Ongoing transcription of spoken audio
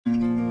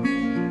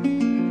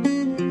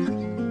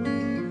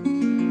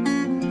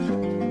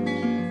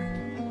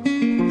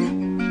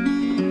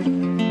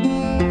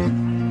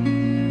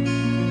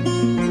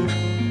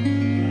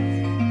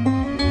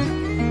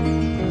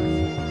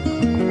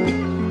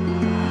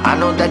I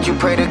know that you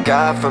pray to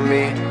God for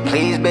me.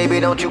 Please, baby,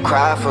 don't you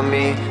cry for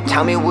me.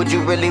 Tell me, would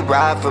you really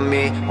ride for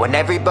me? When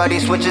everybody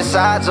switches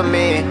sides on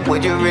me,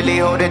 would you really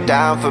hold it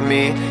down for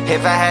me?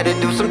 If I had to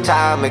do some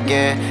time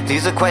again,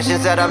 these are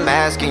questions that I'm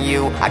asking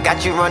you. I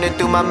got you running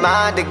through my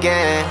mind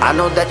again. I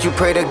know that you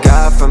pray to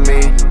God for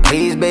me.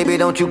 Please, baby,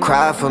 don't you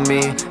cry for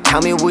me.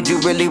 Tell me, would you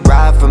really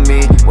ride for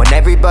me? When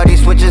everybody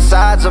switches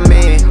sides on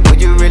me,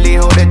 would you really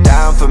hold it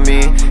down for me?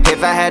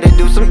 If I had to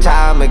do some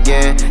time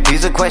again,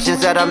 these are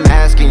questions that I'm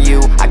asking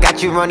you. I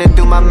got you running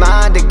through my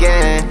mind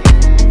again.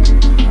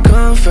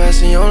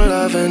 Confessing your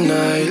love at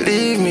night,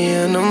 leave me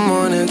in the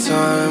morning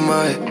time.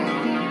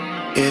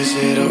 Is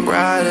it a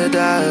ride or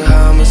die,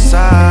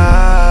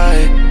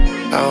 homicide?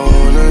 I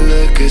wanna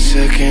look at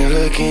you, can't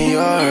look in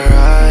your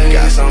eyes.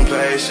 Got some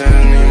patience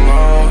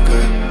anymore,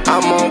 cause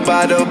I'm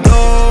about to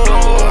blow.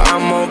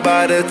 I'm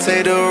about to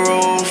take the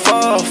road,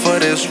 fall for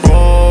this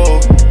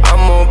road.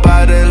 I'm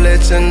about to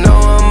let you know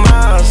I'm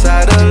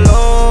outside the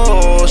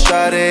low.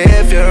 Shawty,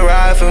 if you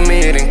ride for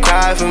me, then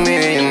cry for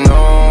me, you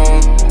know.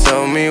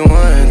 Tell me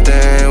one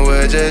thing,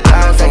 would you die for me?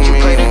 I know that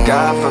you pray to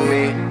God for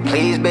me.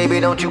 Please, baby,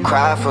 don't you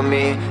cry for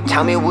me.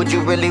 Tell me, would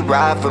you really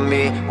ride for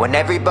me? When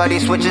everybody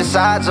switches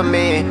sides on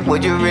me,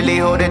 would you really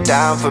hold it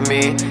down for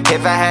me?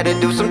 If I had to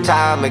do some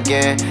time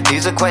again,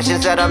 these are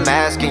questions that I'm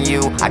asking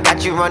you. I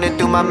got you running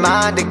through my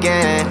mind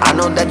again. I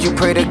know that you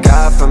pray to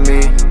God for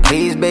me.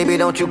 Please, baby,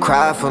 don't you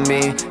cry for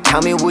me.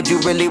 Tell me, would you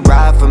really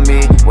ride for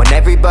me? When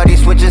everybody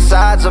switches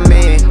sides on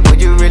me,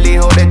 would you really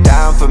hold it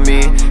down for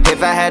me?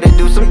 If I had to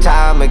do some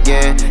time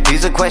again,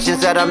 these are questions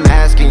that I'm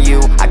asking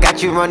you. I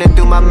got you running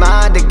through my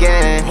mind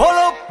again. Hold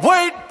up,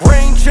 wait,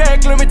 rain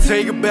check, let me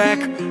take it back.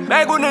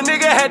 Back when a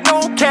nigga had no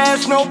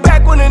cash, no,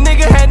 back when a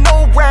nigga had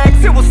no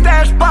racks. It was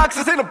stash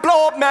boxes in a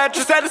blow-up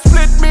mattress. Had to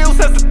split meals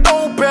as a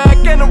throwback.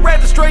 And the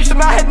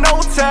registration, I had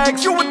no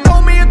tax. You would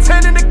throw me a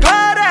 10 in the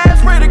glide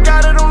ass. Pray to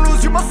God I don't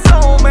lose you, my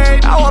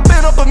soulmate. Oh, I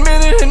been up a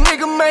minute and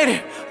nigga made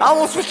it. I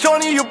won't switch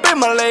on you, you been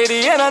my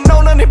lady. And I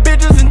know none of these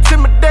bitches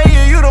intimidate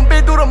you. You done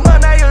been through the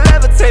mud, now you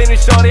levitating,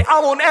 shorty. I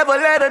won't ever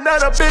let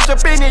another bitch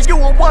up in you. You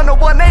a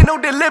one-on-one, ain't no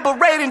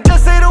deliberating.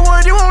 Just say the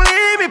word, you won't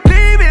leave me.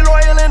 Please be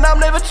loyal and I'm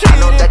never cheating. I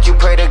know that you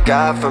pray to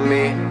God for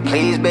me.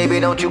 Please, baby,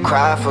 don't you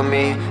cry for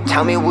me.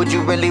 Tell me, would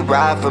you really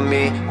ride for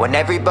me? When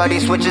everybody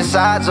switches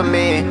sides on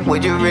me,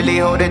 would you really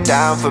hold it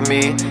down for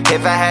me?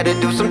 If I had to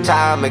do some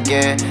time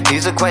again,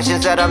 these are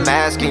questions that I'm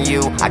asking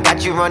you. I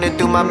got you running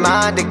through my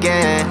mind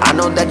again. I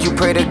know that you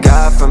pray to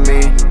God for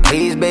me.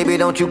 Please, baby,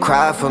 don't you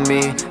cry for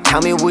me.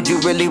 Tell me, would you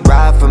really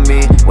ride for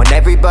me? When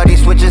everybody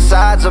switches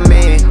sides on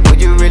me, would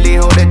you really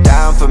hold it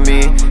down for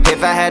me?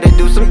 If I had to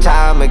do some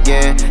time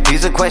again,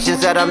 these are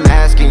questions that I'm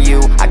asking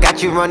you. I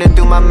got you running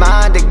through my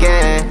mind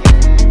again.